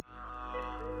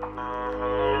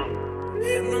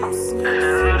And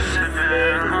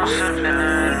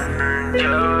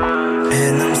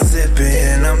I'm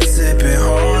sipping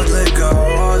hard liquor,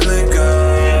 hard liquor.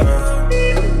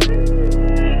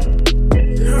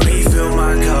 Refill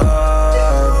my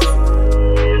cup.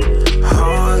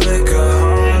 Hard liquor,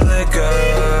 hard liquor.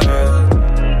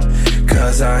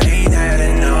 'Cause I ain't had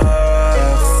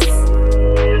enough.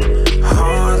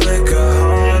 Hard liquor,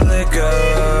 hard liquor.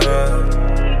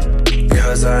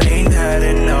 'Cause I ain't had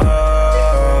enough.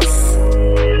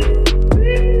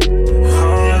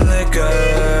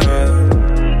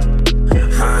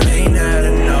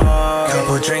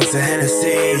 Drinks of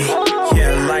Hennessy,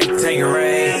 yeah, like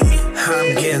Tanqueray. I'm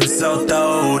getting so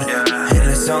throwed, and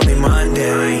it's only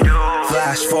Monday.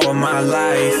 Flash forward my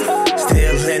life,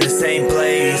 still in the same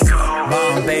place.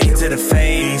 Bombay to the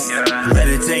face, let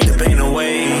it take the pain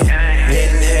away.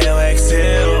 Inhale,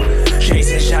 exhale,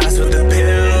 chasing shots with the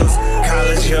pills.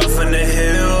 College girl from the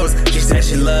hills, she said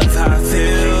she loved how it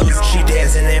feels. She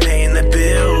dancing and paying the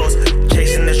bills,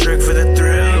 chasing the trick for the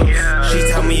thrill. She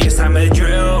told me it's time to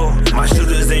drill. My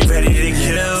shooters, they ready to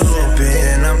kill.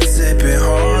 I'm sipping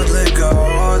hard liquor,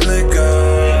 hard liquor.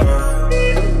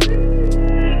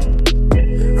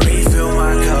 Refill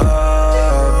my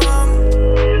cup.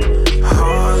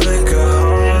 Hard liquor,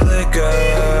 hard liquor.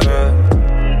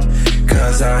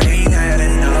 'Cause I ain't had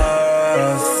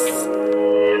enough.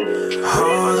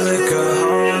 Hard liquor,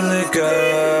 hard liquor.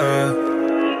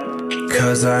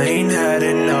 'Cause I ain't had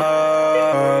enough.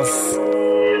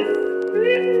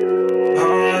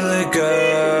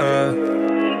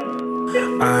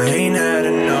 I ain't had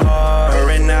enough. Her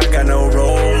and I got no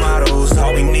role models.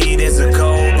 All we need is a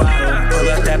cold bottle. Pull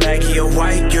up that back, he a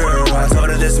white girl. I told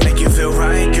her this make you feel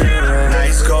right, girl.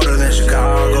 Nice colder than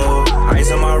Chicago.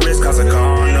 Ice on my wrist cause a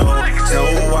condo. Snow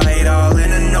white all in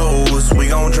the nose. We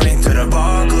gon' drink till the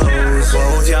bar close.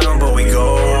 Both young but we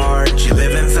go hard. She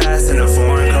living fast in a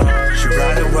foreign car. She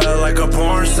ride it well like a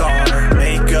porn star.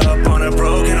 Makeup on a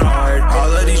broken heart.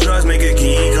 All of these drugs make a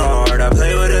key card. I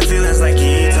play with her feelings like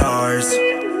guitars.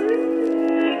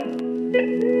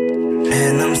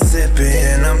 And I'm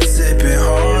sipping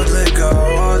hard.